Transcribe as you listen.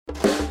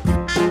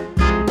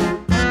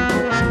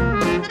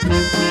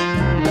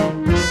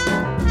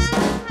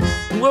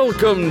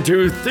Welcome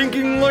to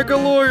Thinking Like a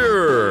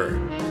Lawyer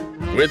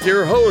with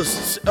your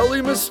hosts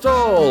Ellie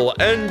Mistal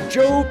and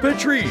Joe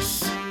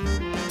Patrice,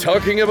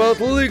 talking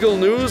about legal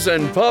news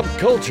and pop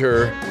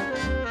culture,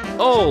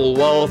 all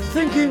while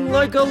thinking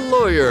like a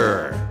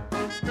lawyer.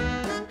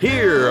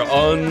 Here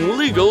on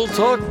Legal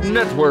Talk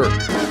Network.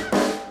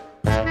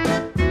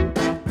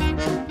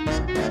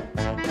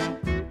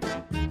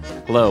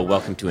 Hello,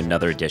 welcome to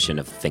another edition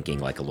of Thinking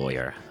Like a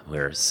Lawyer.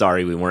 We're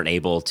sorry we weren't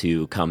able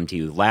to come to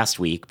you last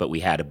week, but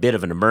we had a bit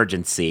of an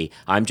emergency.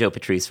 I'm Joe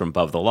Patrice from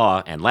Above the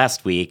Law, and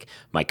last week,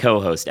 my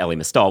co-host Ellie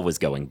Mistal was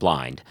going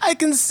blind. I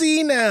can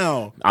see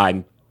now.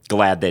 I'm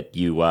glad that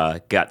you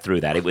got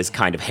through that. It was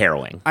kind of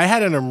harrowing. I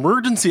had an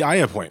emergency eye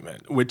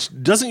appointment, which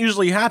doesn't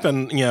usually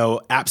happen,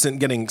 absent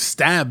getting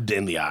stabbed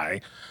in the eye.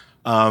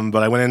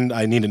 But I went in,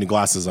 I needed new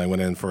glasses. I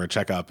went in for a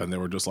checkup and they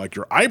were just like,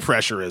 your eye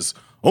pressure is,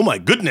 oh my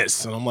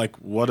goodness. And I'm like,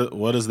 what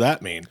does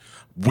that mean?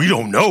 We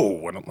don't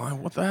know. And I'm like,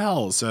 what the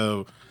hell?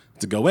 So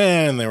to go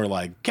in, they were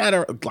like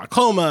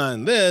glaucoma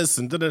and this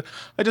and da-da.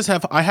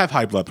 I have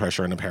high blood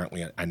pressure, and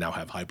apparently I now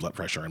have high blood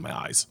pressure in my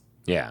eyes.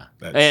 Yeah.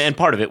 And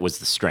part of it was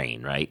the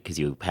strain, right? Because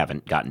you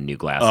haven't gotten new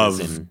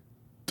glasses.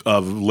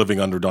 Of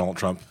living under Donald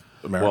Trump.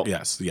 Well,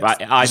 yes.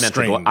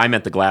 I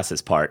meant the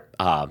glasses part,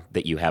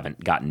 that you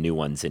haven't gotten new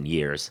ones in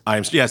years.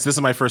 Yes, this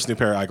is my first new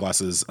pair of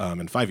eyeglasses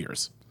in 5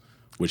 years,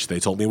 which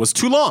they told me was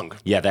too long.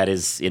 Yeah, that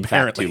is, in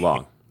fact, too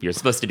long. You're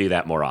supposed to do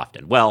that more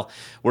often. Well,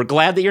 we're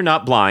glad that you're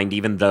not blind,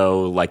 even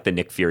though, like, the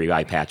Nick Fury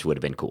eye patch would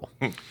have been cool.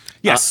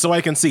 Yes, so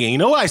I can see. And you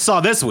know what I saw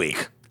this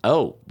week?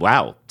 Oh,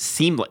 wow.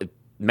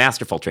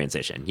 Masterful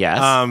transition, yes.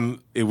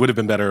 It would have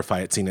been better if I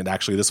had seen it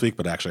actually this week,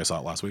 but actually I saw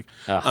it last week.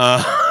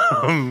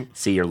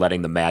 See, you're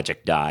letting the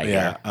magic die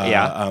here.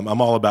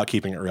 I'm all about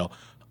keeping it real.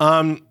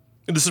 The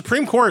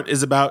Supreme Court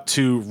is about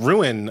to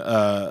ruin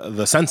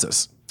the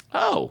census.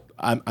 Oh.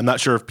 I'm not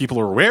sure if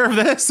people are aware of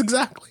this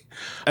exactly.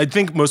 I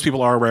think most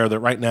people are aware that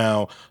right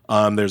now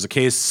there's a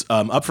case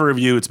up for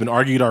review. It's been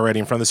argued already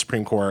in front of the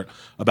Supreme Court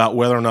about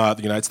whether or not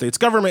the United States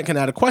government can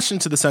add a question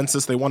to the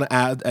census. They want to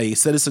add a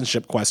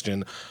citizenship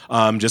question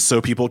just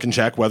so people can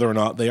check whether or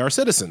not they are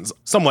citizens.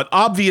 Somewhat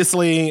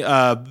obviously,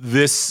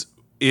 this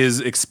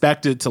is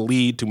expected to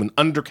lead to an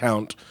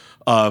undercount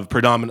of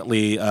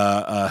predominantly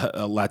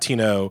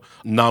Latino,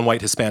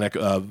 non-white Hispanic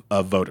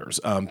voters,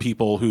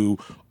 people who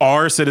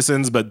are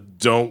citizens but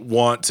don't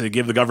want to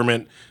give the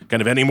government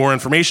kind of any more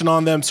information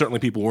on them.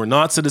 Certainly people who are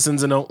not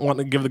citizens and don't want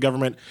to give the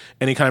government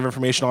any kind of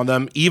information on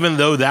them, even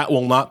though that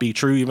will not be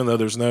true, even though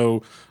there's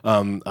no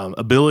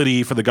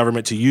ability for the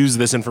government to use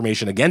this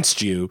information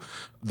against you.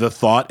 The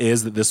thought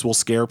is that this will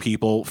scare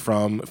people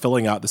from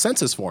filling out the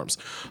census forms.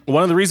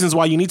 One of the reasons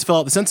why you need to fill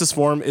out the census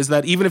form is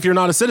that even if you're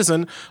not a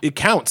citizen, it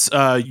counts.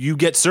 You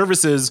get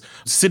services,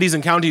 cities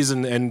and counties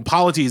and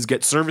polities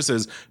get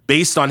services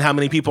based on how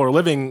many people are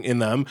living in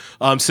them,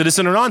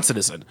 citizen or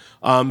non-citizen.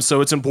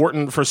 So it's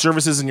important for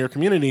services in your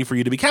community for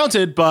you to be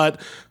counted, but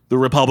the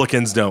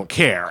Republicans don't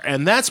care.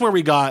 And that's what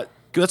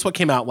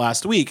came out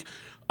last week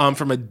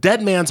from a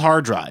dead man's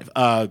hard drive.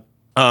 A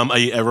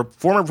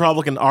former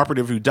Republican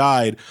operative who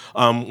died,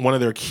 one of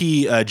their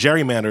key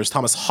gerrymanders,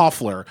 Thomas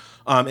Hoffler,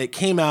 it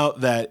came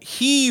out that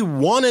he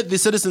wanted the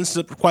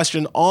citizenship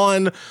question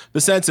on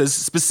the census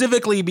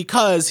specifically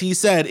because he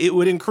said it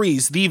would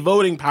increase the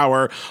voting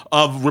power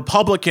of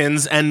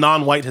Republicans and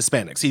non-white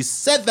Hispanics. He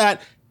said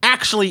that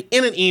actually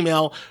in an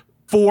email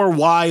for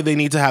why they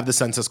need to have the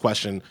census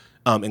question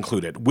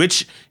included,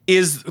 which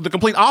is the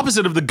complete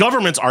opposite of the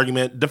government's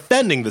argument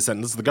defending the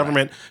census. The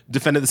government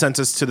defended the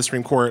census to the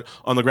Supreme Court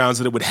on the grounds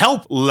that it would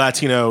help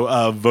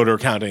Latino voter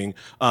counting.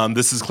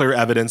 This is clear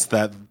evidence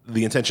that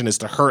the intention is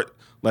to hurt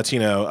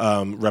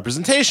Latino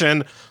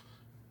representation,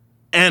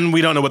 and we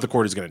don't know what the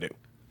court is going to do.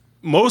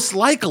 Most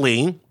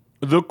likely,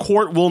 the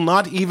court will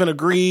not even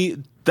agree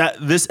that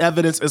this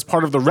evidence is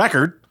part of the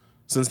record,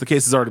 since the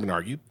case has already been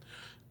argued.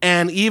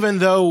 And even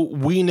though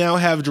we now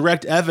have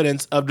direct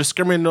evidence of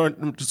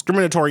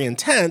discriminatory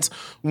intent,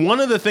 one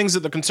of the things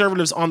that the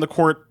conservatives on the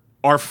court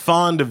are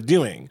fond of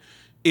doing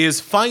is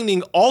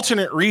finding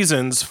alternate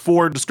reasons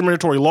for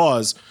discriminatory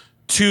laws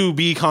to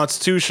be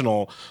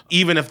constitutional,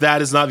 even if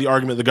that is not the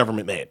argument the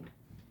government made.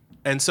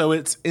 And so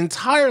it's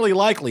entirely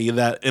likely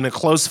that in a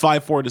close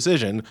 5-4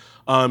 decision,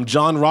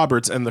 John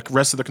Roberts and the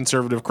rest of the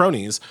conservative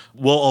cronies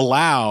will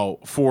allow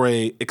for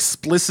a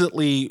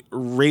explicitly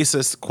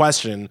racist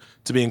question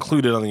to be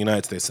included on the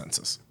United States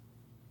Census.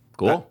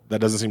 Cool. That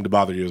doesn't seem to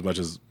bother you as much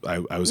as I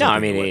was. No, hoping I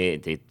mean,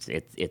 it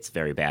would. it's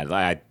very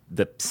bad.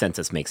 The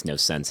census makes no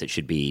sense. It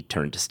should be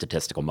turned to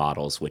statistical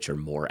models, which are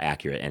more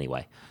accurate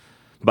anyway.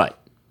 But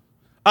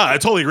I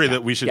totally agree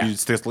that we should use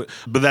statistical,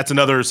 but that's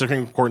another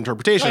Supreme Court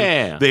interpretation.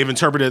 Yeah. They've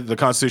interpreted the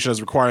Constitution as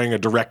requiring a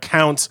direct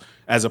count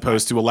as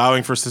opposed to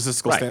allowing for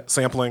statistical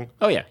sampling.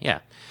 Oh yeah.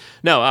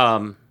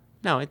 No,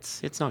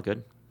 it's not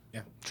good.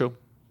 Yeah, true.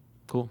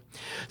 Cool.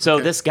 So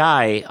this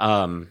guy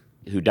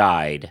who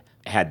died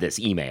had this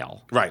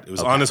email. Right. It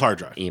was on his hard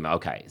drive. Email.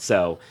 Okay.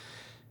 So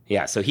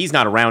he's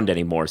not around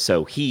anymore,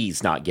 so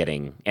he's not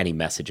getting any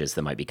messages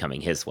that might be coming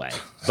his way.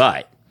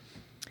 But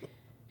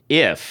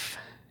if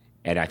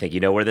And I think you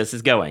know where this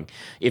is going.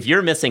 If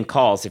you're missing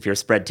calls, if you're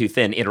spread too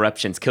thin,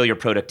 interruptions kill your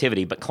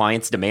productivity, but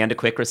clients demand a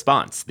quick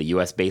response. The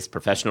U.S.-based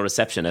professional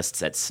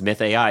receptionists at Smith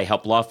AI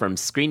help law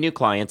firms screen new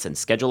clients and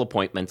schedule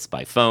appointments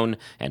by phone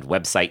and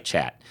website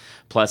chat.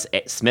 Plus,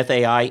 Smith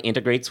AI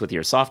integrates with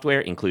your software,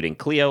 including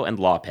Clio and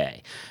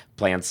LawPay.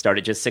 Plans start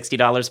at just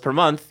 $60 per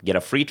month. Get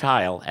a free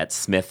trial at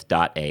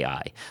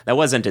smith.ai. That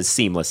wasn't as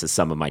seamless as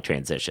some of my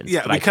transitions.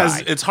 Yeah, but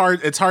because it's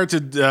hard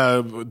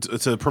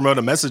to promote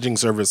a messaging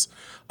service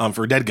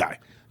for a dead guy.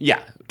 Yeah,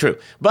 true.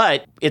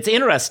 But it's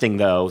interesting,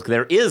 though,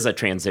 there is a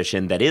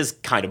transition that is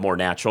kind of more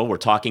natural. We're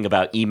talking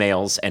about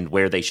emails and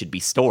where they should be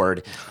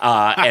stored.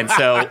 And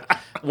so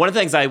one of the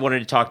things I wanted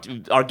to talk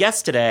to our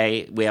guest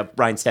today, we have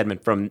Brian Stedman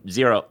from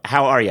Xero.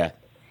 How are you?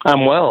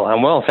 I'm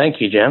well.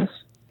 Thank you, James.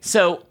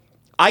 So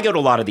I go to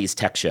a lot of these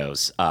tech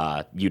shows.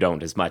 You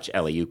don't as much,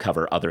 Ellie. You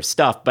cover other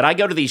stuff. But I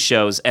go to these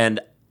shows,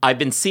 and I've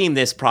been seeing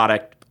this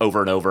product over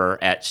and over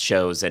at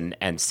shows and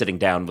sitting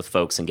down with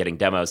folks and getting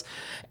demos.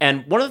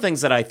 And one of the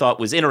things that I thought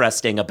was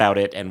interesting about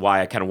it and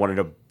why I kind of wanted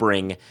to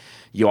bring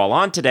you all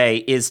on today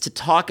is to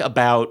talk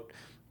about,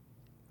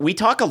 we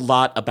talk a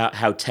lot about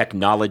how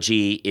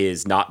technology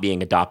is not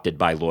being adopted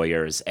by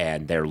lawyers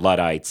and they're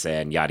Luddites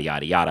and yada,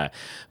 yada, yada.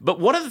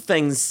 But one of the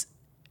things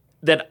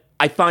that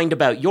I find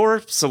about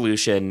your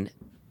solution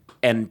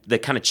and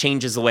that kind of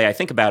changes the way I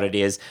think about it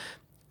is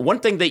one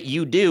thing that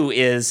you do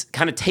is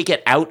kind of take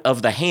it out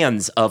of the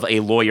hands of a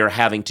lawyer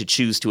having to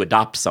choose to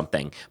adopt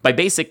something. By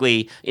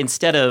basically,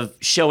 instead of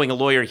showing a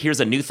lawyer,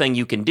 here's a new thing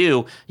you can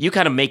do, you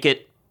kind of make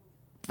it,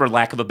 for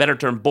lack of a better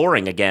term,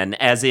 boring again,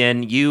 as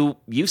in you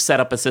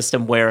set up a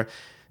system where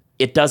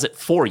it does it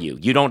for you.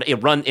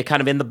 It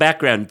kind of in the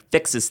background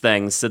fixes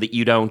things so that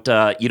you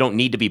don't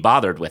need to be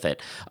bothered with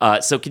it.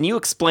 So can you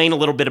explain a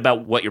little bit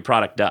about what your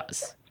product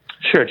does?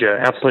 Sure, Joe,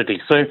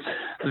 absolutely. So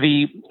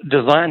the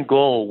design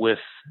goal with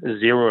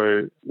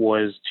Xero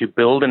was to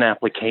build an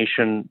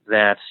application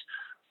that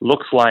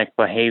looks like,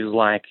 behaves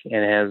like,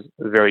 and has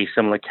very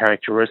similar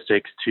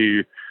characteristics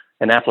to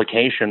an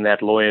application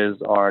that lawyers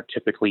are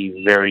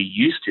typically very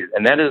used to,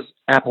 and that is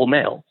Apple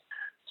Mail.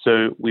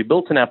 So we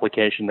built an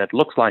application that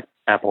looks like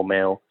Apple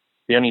Mail.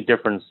 The only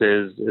difference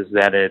is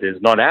that it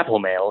is not Apple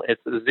Mail,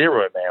 it's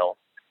Xero Mail.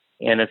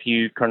 And if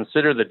you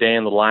consider the day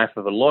in the life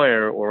of a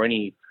lawyer or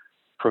any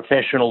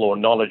professional or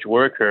knowledge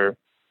worker,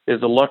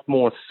 there's a lot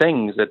more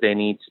things that they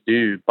need to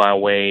do by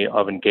way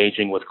of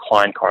engaging with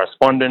client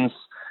correspondence,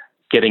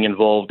 getting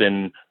involved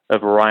in a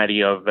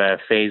variety of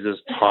phases,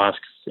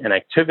 tasks, and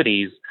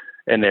activities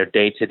in their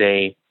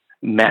day-to-day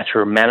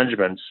matter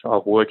management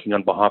of working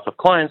on behalf of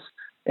clients.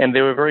 And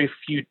there were very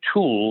few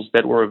tools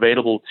that were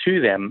available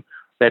to them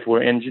that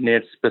were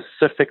engineered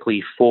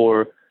specifically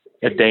for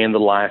a day in the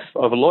life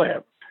of a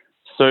lawyer.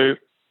 So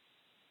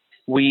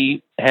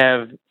we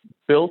have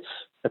built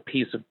a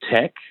piece of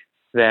tech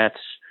that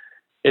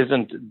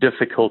isn't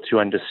difficult to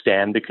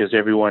understand because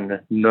everyone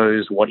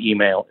knows what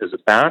email is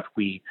about.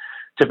 We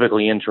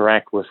typically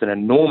interact with an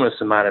enormous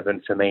amount of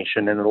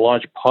information, and a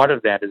large part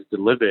of that is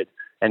delivered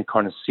and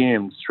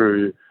consumed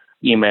through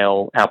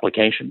email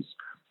applications.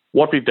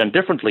 What we've done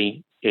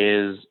differently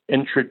is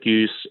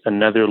introduce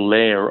another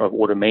layer of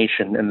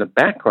automation in the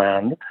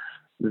background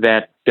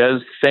that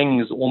does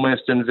things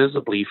almost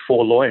invisibly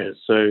for lawyers.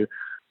 So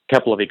a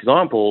couple of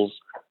examples: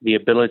 the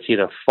ability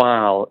to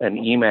file an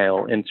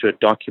email into a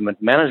document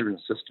management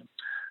system.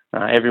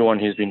 Everyone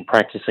who's been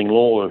practicing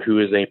law or who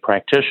is a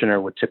practitioner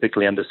would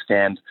typically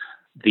understand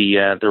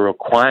the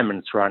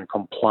requirements around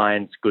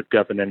compliance, good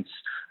governance,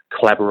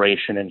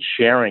 collaboration, and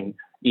sharing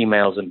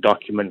emails and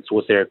documents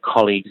with their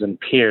colleagues and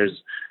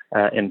peers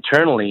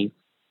internally.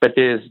 But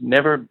there's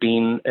never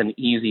been an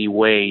easy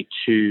way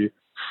to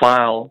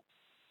file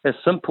a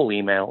simple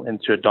email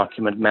into a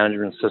document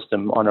management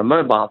system on a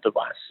mobile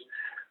device.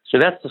 So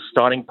that's the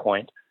starting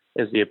point,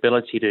 is the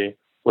ability to,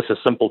 with a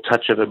simple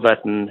touch of a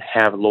button,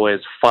 have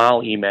lawyers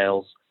file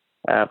emails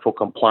for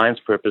compliance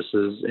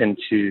purposes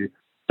into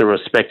the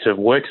respective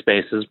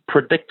workspaces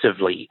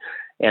predictively.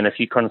 And if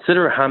you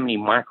consider how many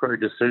micro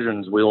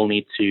decisions we'll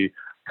need to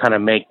kind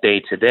of make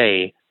day to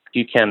day,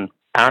 you can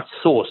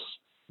outsource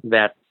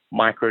that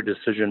micro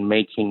decision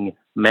making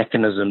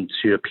mechanism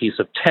to a piece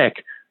of tech.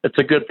 It's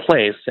a good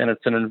place, and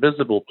it's an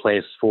invisible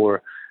place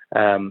for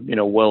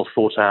well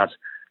thought out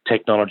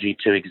technology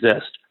to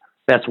exist.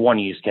 That's one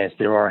use case.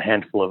 There are a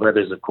handful of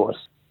others, of course.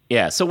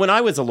 Yeah. So when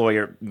I was a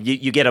lawyer,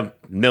 you get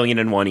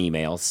 1,000,001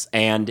 emails,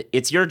 and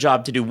it's your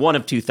job to do one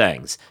of two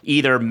things.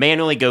 Either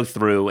manually go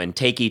through and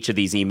take each of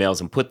these emails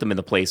and put them in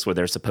the place where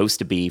they're supposed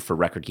to be for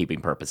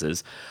record-keeping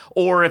purposes.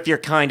 Or if you're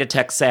kind of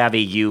tech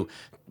savvy, you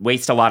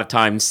waste a lot of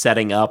time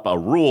setting up a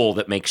rule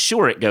that makes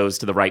sure it goes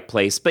to the right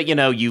place. But,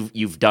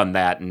 you've done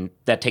that, and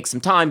that takes some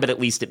time, but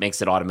at least it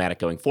makes it automatic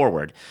going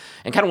forward.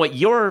 And kind of what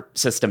your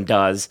system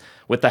does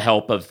with the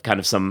help of kind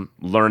of some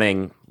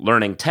learning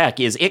tech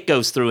is it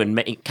goes through and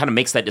kind of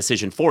makes that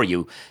decision for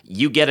you.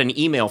 You get an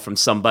email from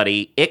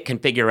somebody, it can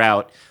figure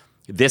out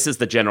this is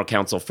the general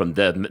counsel from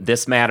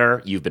this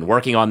matter. You've been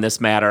working on this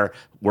matter.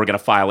 We're going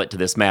to file it to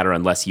this matter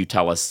unless you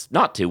tell us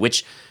not to,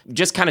 which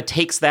just kind of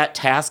takes that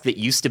task that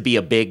used to be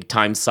a big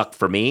time suck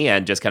for me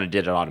and just kind of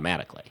did it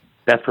automatically.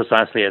 That's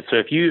precisely it. So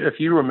if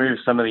you remove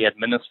some of the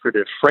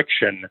administrative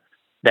friction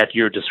that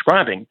you're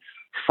describing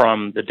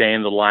from the day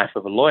in the life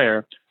of a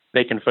lawyer,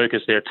 they can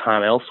focus their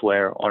time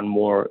elsewhere on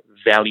more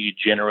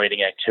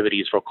value-generating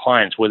activities for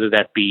clients, whether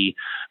that be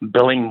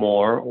billing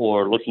more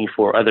or looking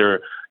for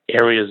other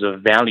areas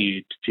of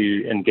value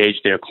to engage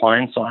their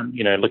clients on,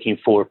 looking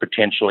for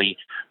potentially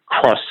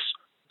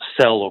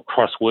cross-sell or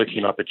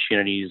cross-working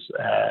opportunities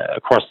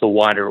across the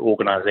wider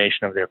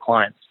organization of their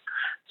clients.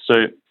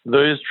 So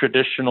those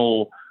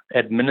traditional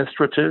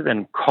administrative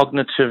and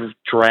cognitive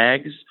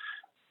drags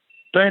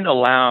don't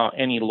allow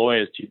any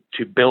lawyers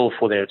to bill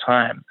for their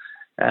time.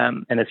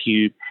 And if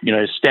you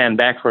stand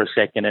back for a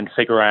second and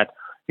figure out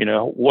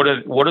what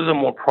are the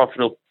more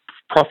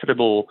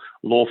profitable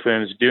law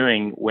firms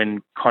doing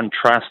when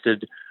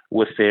contrasted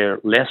with their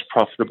less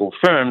profitable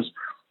firms,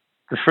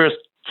 the first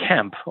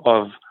camp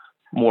of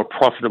more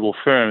profitable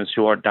firms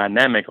who are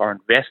dynamic are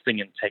investing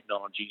in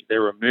technology.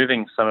 They're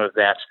removing some of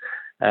that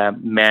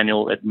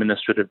manual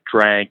administrative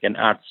drag and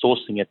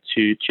outsourcing it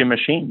to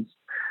machines.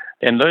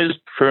 And those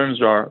firms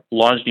are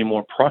largely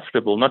more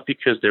profitable, not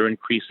because they're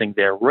increasing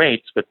their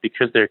rates, but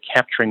because they're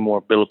capturing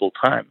more billable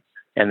time,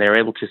 and they're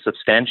able to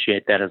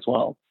substantiate that as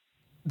well.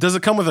 Does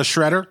it come with a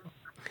shredder?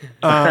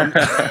 Right.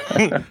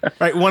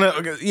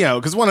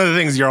 Because one of the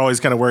things you're always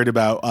kind of worried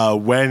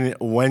about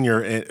when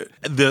you're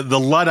the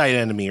Luddite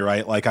enemy,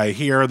 right? Like I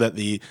hear that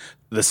the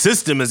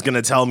system is going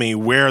to tell me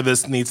where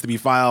this needs to be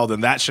filed,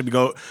 and that should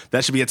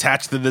be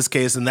attached to this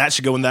case, and that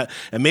should go in that.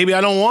 And maybe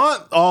I don't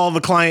want all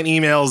the client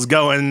emails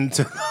going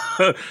to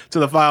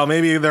the file.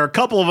 Maybe there are a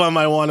couple of them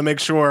I want to make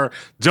sure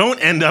don't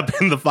end up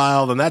in the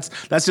file, and that's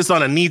just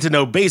on a need to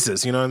know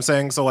basis. You know what I'm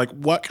saying? So like,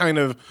 what kind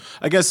of,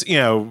 I guess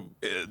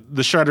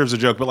the shredder's a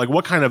joke, but like,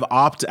 what kind of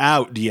opt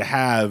out do you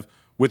have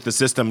with the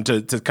system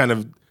to kind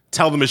of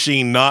tell the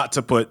machine not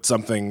to put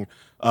something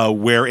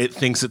where it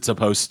thinks it's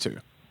supposed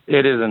to?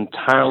 It is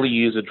entirely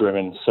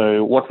user-driven.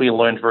 So what we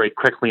learned very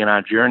quickly in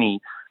our journey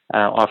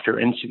after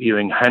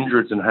interviewing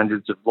hundreds and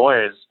hundreds of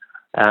lawyers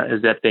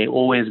is that they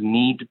always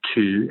need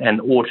to and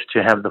ought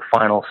to have the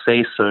final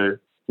say-so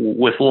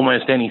with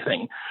almost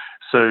anything.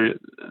 So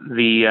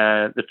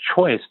the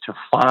choice to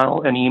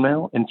file an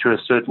email into a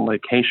certain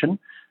location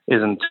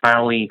is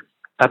entirely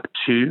up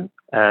to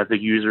the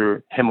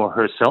user, him or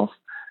herself,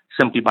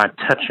 simply by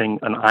touching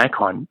an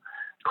icon.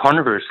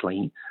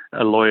 Conversely,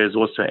 a lawyer is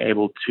also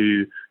able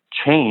to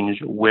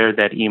change where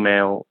that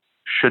email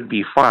should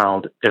be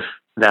filed if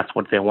that's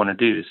what they want to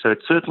do. So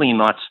it's certainly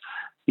not,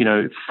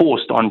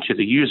 forced onto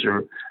the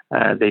user.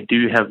 They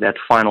do have that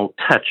final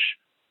touch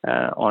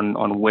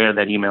on where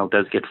that email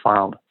does get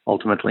filed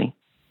ultimately.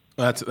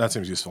 That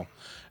seems useful.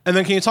 And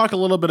then can you talk a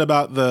little bit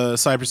about the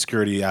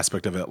cybersecurity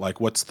aspect of it?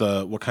 Like what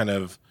kind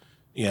of,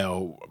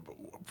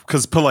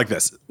 because put like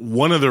this,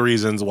 one of the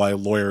reasons why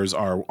lawyers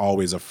are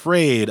always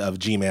afraid of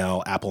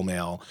Gmail, Apple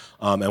Mail,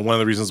 and one of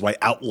the reasons why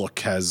Outlook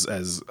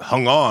has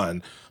hung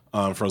on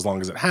for as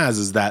long as it has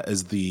is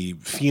the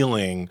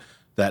feeling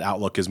that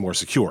Outlook is more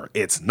secure.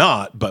 It's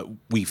not, but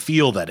we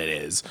feel that it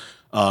is.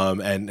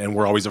 And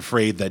we're always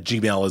afraid that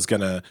Gmail is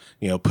going to,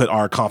 put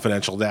our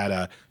confidential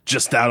data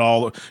just out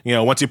all,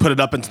 once you put it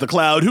up into the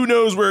cloud, who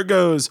knows where it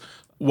goes?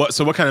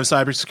 So what kind of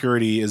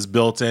cybersecurity is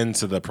built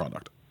into the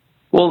product?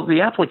 Well,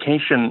 the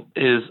application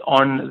is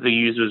on the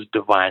user's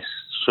device.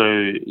 So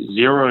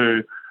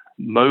Xero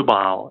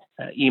mobile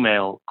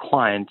email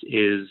client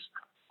is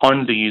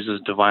on the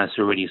user's device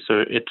already. So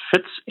it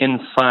fits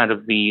inside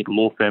of the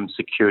law firm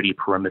security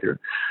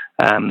perimeter.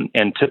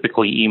 And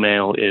typically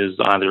email is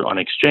either on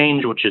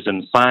Exchange, which is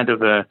inside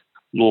of a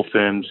law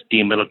firm's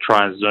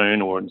demilitarized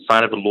zone or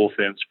inside of a law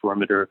firm's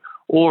perimeter,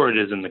 or it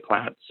is in the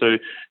cloud. So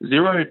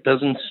Xero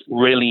doesn't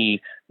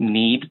really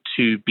need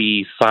to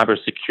be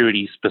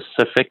cybersecurity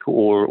specific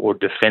or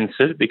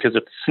defensive because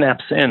it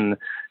snaps in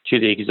to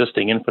the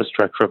existing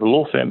infrastructure of a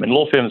law firm. And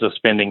law firms are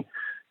spending,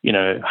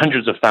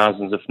 hundreds of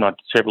thousands, if not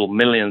several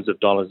millions of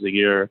dollars a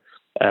year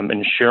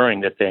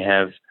ensuring that they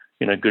have,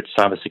 good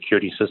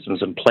cybersecurity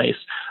systems in place.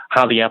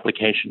 How the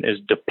application is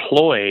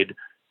deployed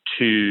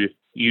to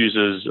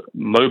users'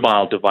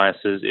 mobile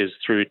devices is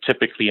through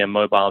typically a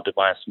mobile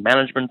device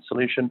management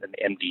solution,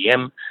 an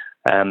MDM,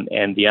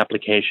 and the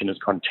application is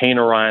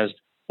containerized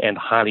and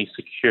highly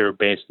secure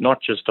based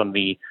not just on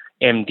the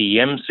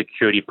MDM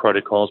security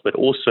protocols, but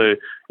also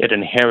it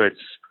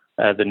inherits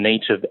the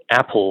native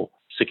Apple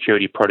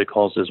security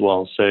protocols as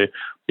well. So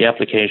the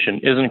application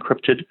is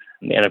encrypted,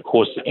 and of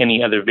course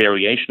any other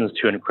variations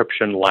to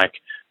encryption like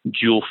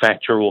dual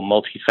factor or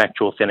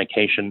multi-factor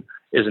authentication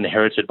is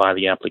inherited by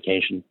the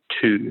application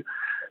too,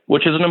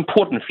 which is an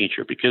important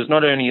feature because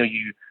not only are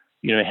you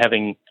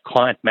having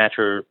client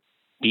matter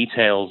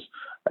details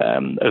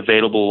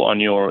available on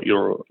your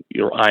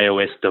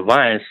iOS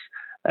device,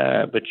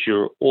 but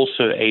you're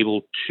also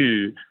able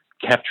to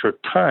capture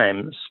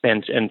time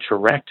spent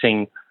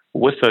interacting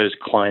with those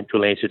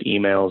client-related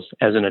emails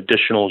as an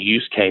additional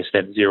use case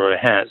that Xero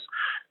has.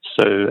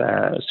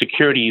 So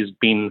security has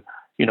been,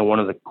 one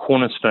of the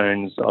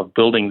cornerstones of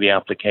building the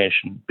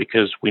application,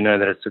 because we know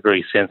that it's a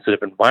very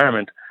sensitive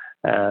environment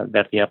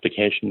that the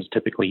application is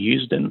typically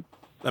used in.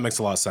 That makes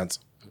a lot of sense.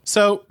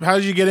 So how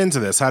did you get into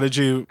this? How did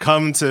you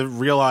come to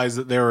realize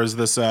that there was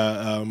this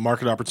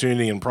market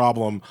opportunity and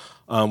problem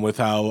with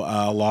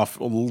how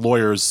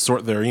lawyers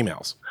sort their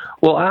emails?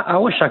 Well, I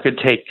wish I could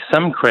take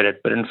some credit,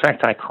 but in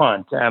fact I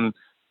can't.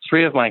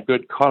 Three of my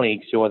good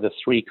colleagues, who are the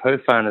three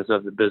co-founders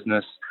of the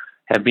business,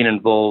 have been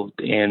involved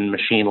in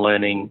machine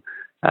learning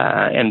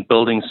and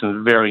building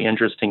some very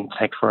interesting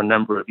tech for a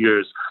number of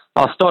years.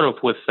 I'll start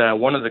off with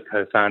one of the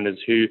co-founders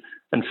who,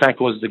 in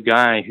fact, was the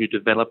guy who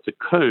developed the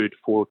code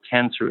for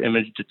cancer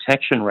image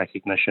detection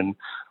recognition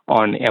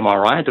on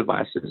MRI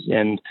devices.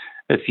 And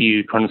if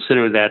you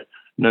consider that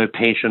no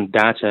patient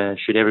data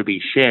should ever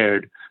be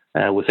shared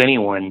with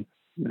anyone,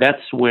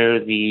 that's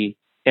where the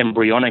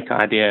embryonic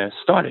idea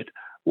started,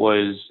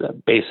 was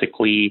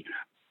basically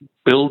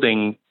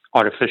building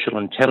artificial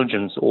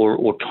intelligence or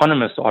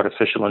autonomous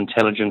artificial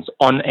intelligence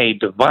on a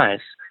device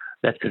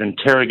that could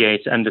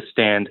interrogate,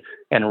 understand,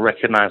 and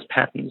recognize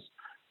patterns.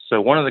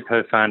 So one of the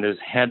co-founders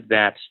had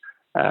that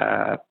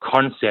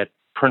concept,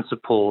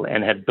 principle,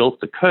 and had built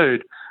the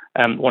code.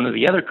 One of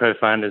the other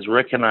co-founders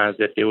recognized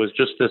that there was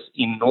just this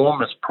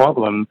enormous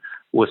problem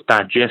with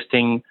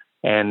digesting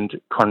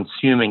and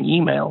consuming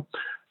email.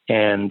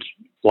 And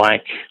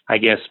like, I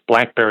guess,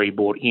 BlackBerry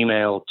brought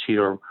email to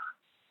your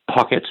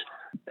pocket,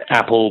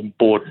 Apple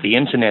brought the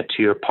internet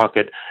to your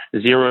pocket,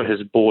 Xero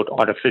has brought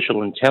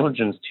artificial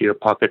intelligence to your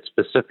pocket,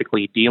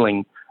 specifically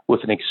dealing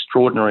with an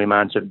extraordinary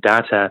amount of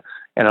data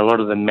and a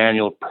lot of the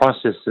manual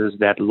processes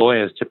that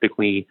lawyers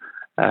typically,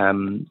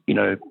 spend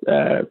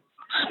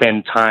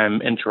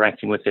time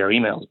interacting with their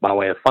emails by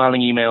way of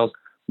filing emails,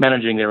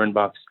 managing their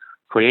inbox,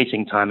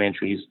 creating time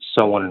entries,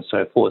 so on and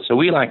so forth. So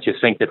we like to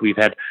think that we've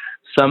had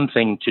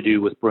something to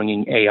do with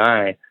bringing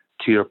AI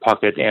to your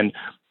pocket. And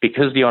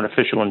because the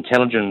artificial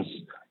intelligence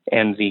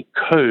and the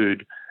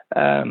code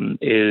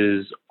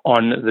is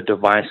on the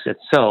device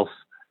itself,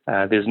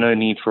 there's no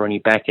need for any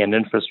back-end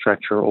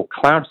infrastructure or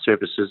cloud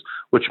services,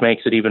 which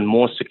makes it even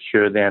more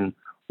secure than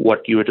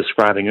what you were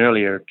describing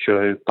earlier,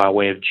 Joe, by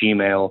way of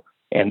Gmail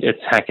and its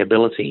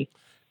hackability.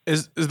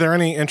 Is there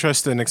any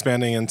interest in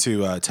expanding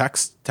into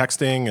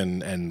texting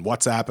and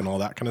WhatsApp and all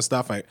that kind of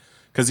stuff?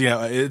 Because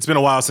it's been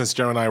a while since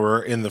Joe and I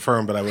were in the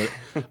firm, but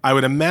I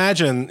would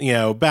imagine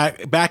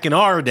back in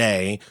our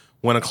day,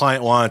 when a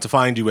client wanted to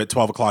find you at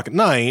 12 o'clock at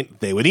night,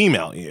 they would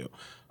email you.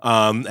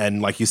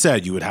 And like you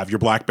said, you would have your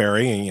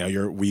BlackBerry,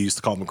 and we used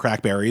to call them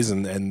crackberries,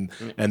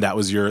 and that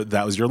was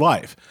your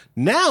life.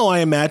 Now I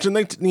imagine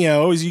that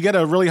as you get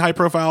a really high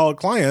profile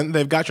client,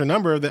 they've got your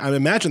number. I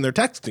imagine they're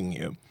texting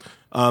you,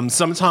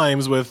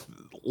 sometimes with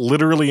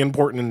literally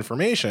important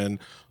information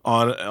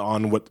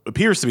on what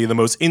appears to be the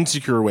most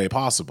insecure way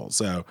possible.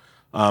 So,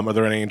 are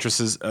there any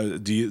interests?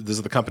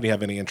 Does the company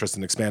have any interest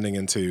in expanding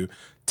into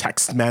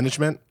text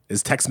management?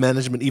 Is text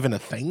management even a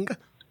thing?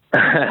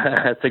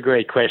 That's a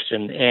great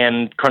question.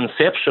 And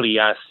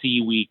conceptually, I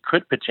see we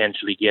could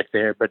potentially get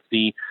there, but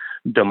the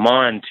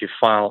demand to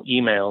file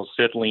emails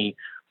certainly,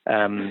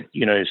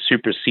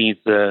 supersedes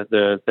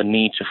the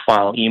need to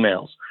file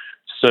emails.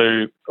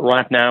 So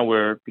right now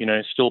we're,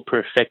 still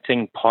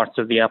perfecting parts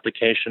of the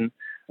application.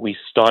 We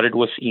started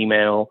with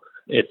email.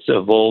 It's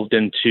evolved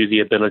into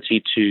the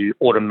ability to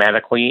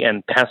automatically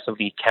and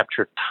passively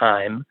capture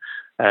time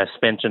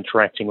spent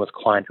interacting with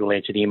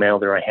client-related email.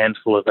 There are a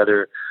handful of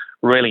other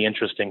really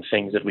interesting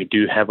things that we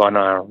do have on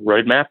our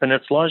roadmap, and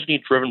it's largely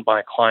driven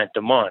by client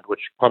demand,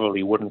 which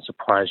probably wouldn't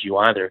surprise you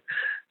either.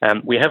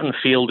 We haven't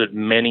fielded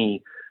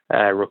many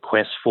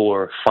requests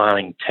for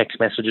filing text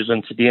messages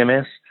into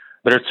DMS,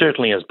 but it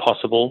certainly is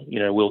possible.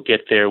 We'll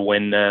get there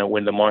when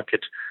the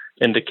market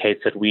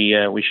indicates that we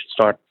should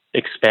start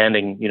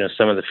expanding,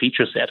 some of the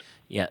feature set.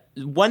 Yeah.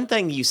 One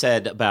thing you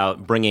said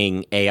about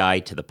bringing AI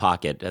to the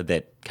pocket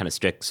that kind of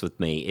sticks with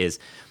me is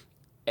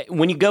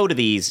when you go to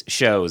these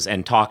shows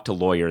and talk to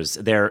lawyers,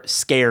 they're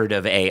scared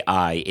of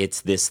AI.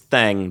 It's this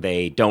thing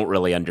they don't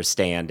really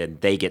understand,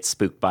 and they get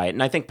spooked by it.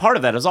 And I think part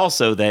of that is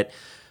also that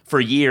for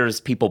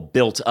years, people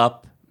built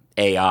up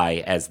AI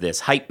as this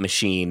hype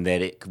machine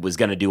that it was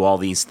going to do all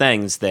these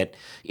things that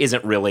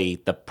isn't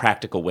really the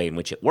practical way in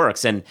which it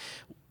works. And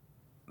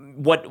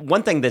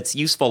one thing that's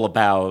useful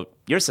about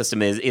your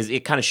system is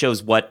it kind of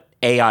shows what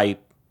AI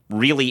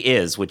really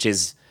is, which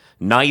is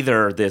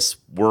neither this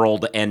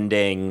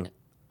world-ending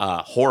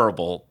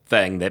horrible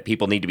thing that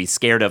people need to be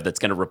scared of that's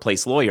going to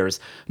replace lawyers,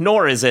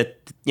 nor is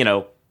it,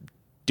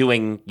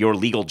 doing your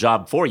legal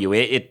job for you.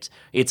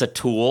 It's a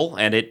tool,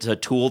 and it's a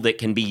tool that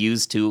can be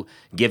used to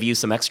give you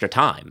some extra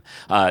time.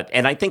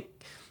 And I think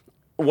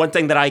one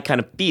thing that I kind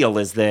of feel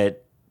is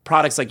that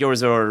products like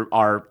yours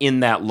are in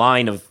that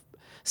line of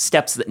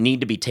steps that need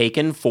to be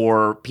taken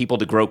for people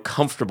to grow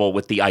comfortable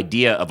with the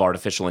idea of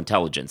artificial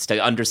intelligence,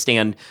 to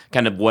understand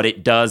kind of what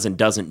it does and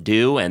doesn't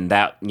do, and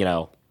that,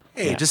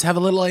 Hey, just have a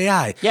little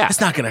AI. Yeah.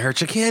 It's not going to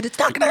hurt you, kid. It's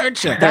not going to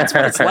hurt you. That's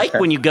what it's like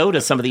when you go to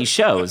some of these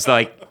shows.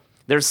 Like,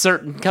 there's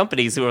certain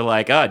companies who are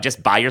like, oh,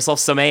 just buy yourself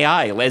some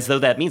AI, as though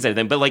that means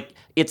anything. But like,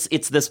 it's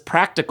this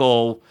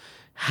practical,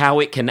 how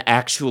it can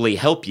actually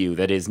help you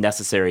that is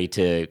necessary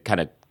to kind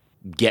of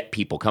get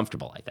people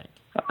comfortable, I think.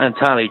 I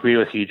entirely agree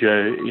with you,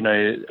 Joe.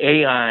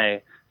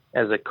 AI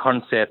as a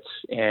concept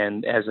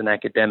and as an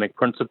academic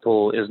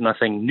principle is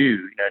nothing new.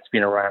 It's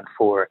been around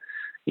for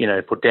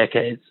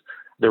decades.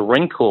 The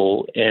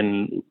wrinkle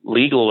in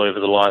legal over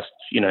the last,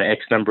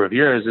 X number of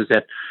years is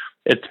that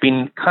it's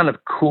been kind of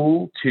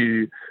cool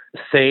to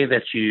say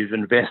that you've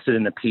invested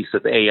in a piece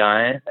of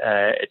AI.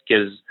 It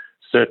gives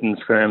certain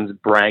firms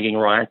bragging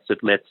rights.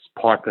 It lets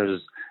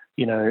partners,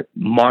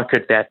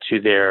 market that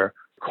to their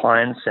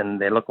clients, and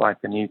they look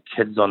like the new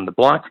kids on the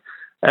block.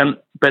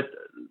 But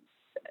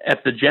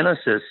at the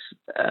genesis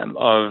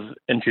of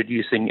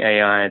introducing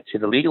AI to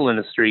the legal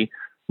industry,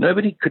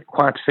 nobody could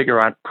quite figure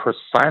out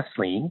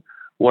precisely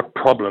what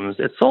problems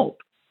it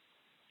solved.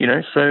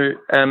 So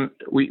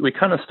we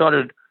kind of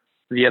started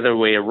the other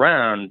way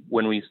around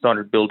when we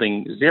started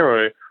building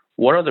Xero.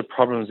 What are the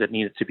problems that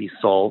needed to be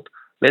solved?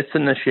 Let's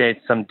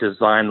initiate some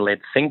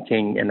design-led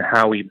thinking in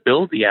how we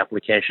build the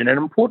application. And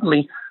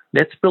importantly,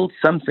 let's build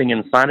something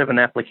inside of an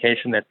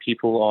application that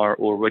people are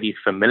already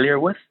familiar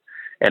with.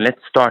 And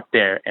let's start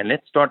there. And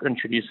let's start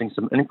introducing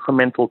some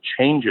incremental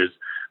changes,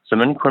 some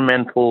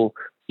incremental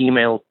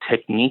email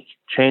technique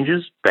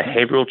changes,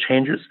 behavioral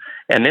changes.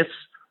 And let's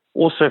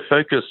also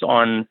focus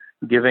on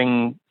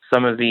giving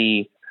some of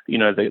the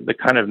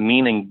kind of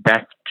meaning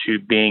back to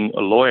being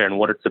a lawyer and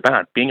what it's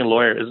about. Being a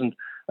lawyer isn't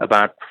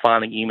about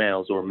filing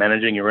emails or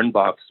managing your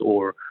inbox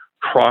or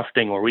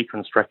crafting or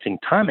reconstructing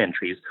time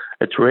entries.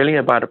 It's really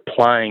about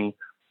applying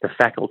the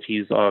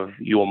faculties of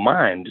your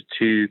mind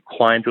to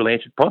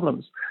client-related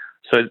problems.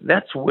 So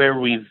that's where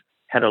we've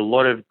had a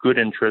lot of good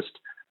interest.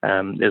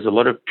 There's a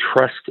lot of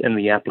trust in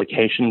the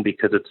application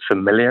because it's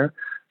familiar.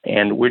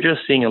 And we're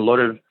just seeing a lot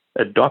of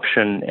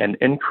adoption and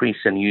increase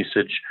in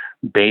usage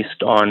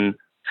based on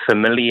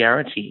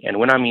familiarity. And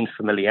when I mean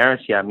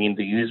familiarity, I mean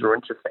the user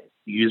interface,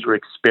 the user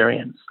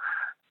experience,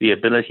 the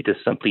ability to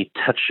simply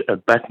touch a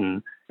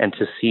button and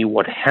to see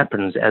what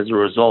happens as a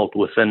result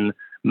within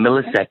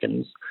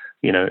milliseconds.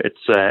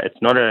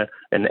 It's not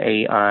an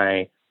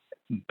AI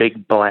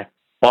big black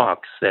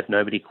box that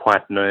nobody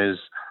quite knows,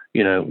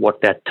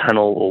 what that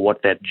tunnel or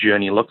what that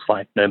journey looks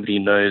like. Nobody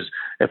knows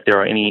if there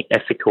are any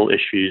ethical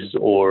issues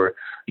or,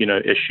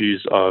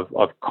 issues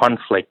of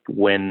conflict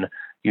when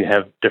you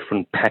have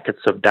different packets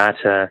of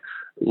data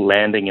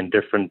landing in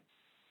different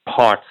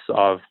parts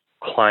of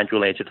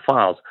client-related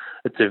files.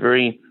 It's a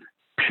very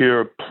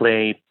pure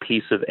play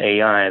piece of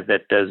AI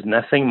that does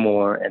nothing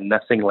more and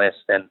nothing less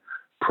than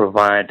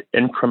provide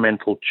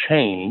incremental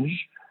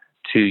change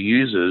to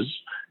users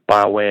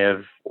by way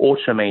of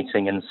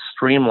automating and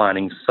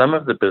streamlining some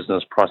of the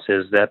business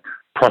processes that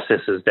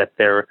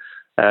they're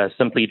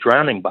simply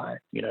drowning by.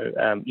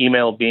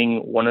 Email being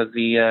one of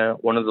the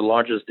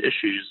largest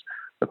issues,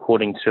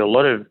 according to a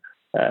lot of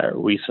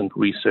recent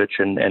research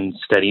and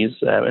studies,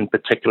 in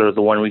particular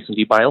the one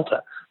recently by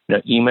ILTA.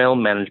 Email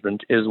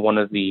management is one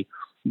of the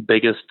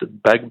biggest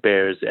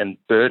bugbears and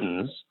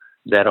burdens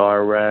that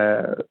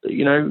are,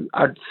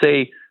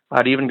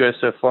 I'd even go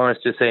so far as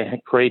to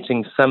say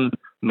creating some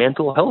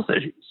mental health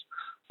issues.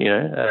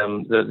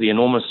 The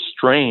enormous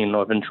strain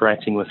of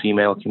interacting with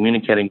email,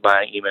 communicating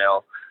via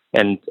email,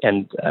 and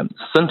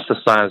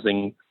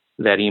synthesizing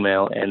that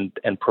email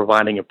and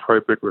providing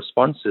appropriate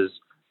responses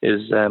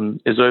is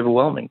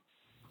overwhelming.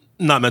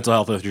 Not mental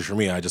health issues for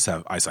me. I just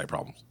have eyesight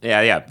problems.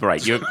 Yeah,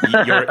 right.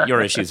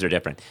 Your issues are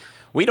different.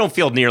 We don't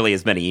field nearly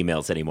as many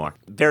emails anymore.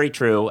 Very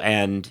true.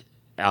 And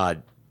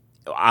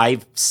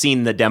I've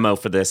seen the demo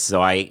for this,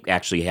 so I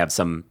actually have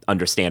some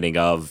understanding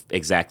of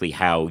exactly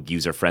how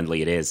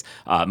user-friendly it is.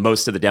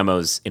 Most of the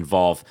demos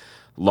involve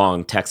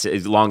long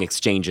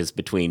exchanges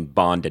between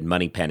Bond and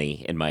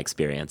Moneypenny, in my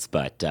experience.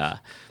 But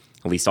at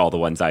least all the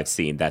ones I've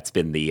seen, that's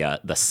been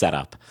the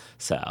setup.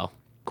 So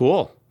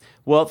cool.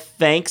 Well,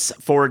 thanks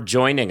for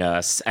joining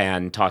us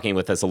and talking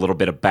with us a little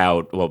bit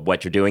about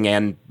what you're doing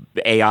and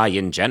AI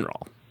in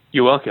general.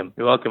 You're welcome.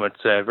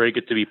 It's very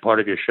good to be part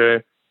of your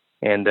show,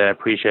 and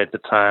appreciate the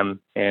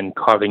time and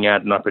carving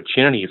out an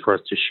opportunity for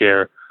us to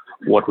share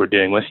what we're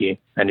doing with you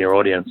and your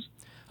audience.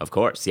 Of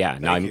course, yeah.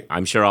 Now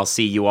I'm sure I'll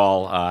see you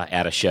all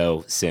at a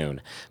show soon.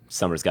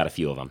 Summer's got a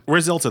few of them.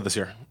 Where's ILTA this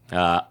year?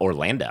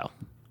 Orlando.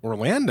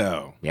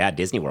 Yeah,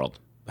 Disney World.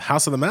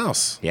 House of the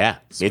Mouse. Yeah,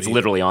 Sweet. It's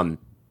literally on.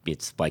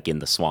 It's like in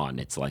the Swan.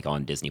 It's like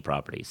on Disney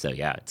property. So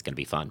yeah, it's going to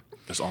be fun.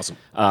 That's awesome.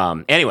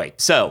 Anyway,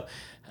 so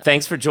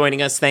thanks for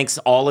joining us. Thanks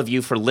all of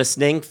you for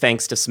listening.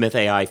 Thanks to Smith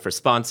AI for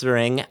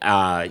sponsoring.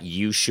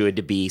 You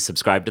should be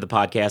subscribed to the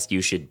podcast.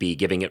 You should be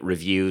giving it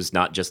reviews,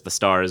 not just the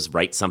stars.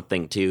 Write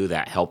something too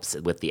that helps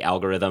with the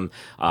algorithm,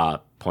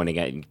 pointing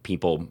at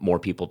more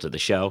people to the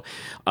show.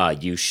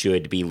 You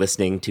should be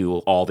listening to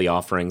all the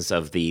offerings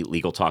of the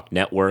Legal Talk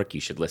Network. You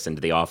should listen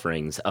to the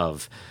offerings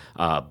of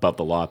Above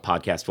the Law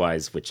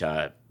podcast-wise, which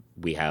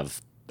we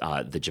have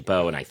the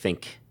Jabot, and I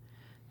think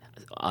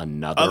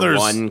another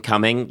one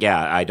coming.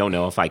 Yeah, I don't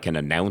know if I can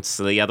announce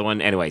the other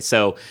one. Anyway,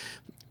 so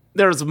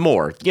there's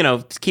more.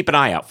 Keep an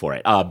eye out for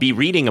it. Be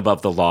reading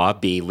Above the Law.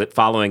 Be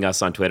following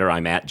us on Twitter.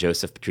 I'm at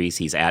Joseph Patrice.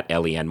 He's at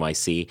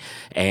LENYC.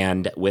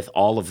 And with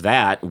all of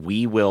that,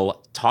 we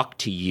will talk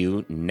to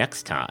you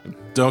next time.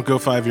 Don't go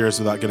 5 years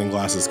without getting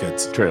glasses,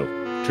 kids. True.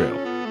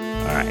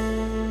 All right.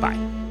 Bye.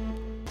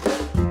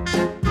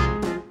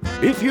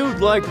 If you'd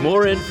like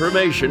more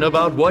information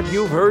about what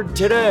you've heard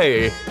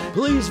today,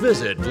 please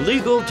visit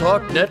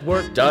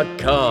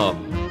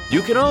LegalTalkNetwork.com.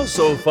 You can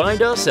also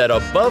find us at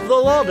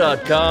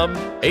AboveTheLaw.com,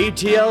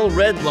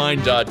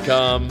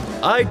 ATLRedline.com,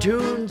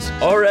 iTunes,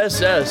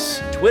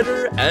 RSS,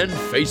 Twitter, and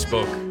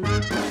Facebook.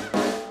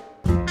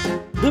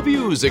 The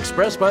views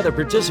expressed by the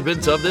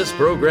participants of this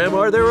program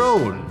are their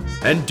own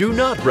and do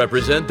not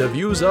represent the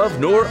views of,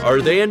 nor are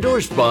they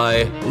endorsed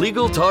by,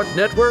 Legal Talk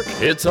Network,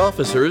 its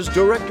officers,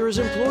 directors,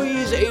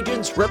 employees,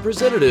 agents,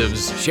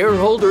 representatives,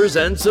 shareholders,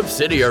 and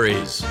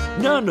subsidiaries.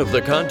 None of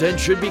the content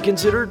should be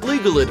considered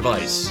legal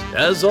advice.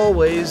 As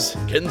always,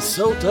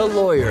 consult a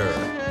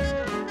lawyer.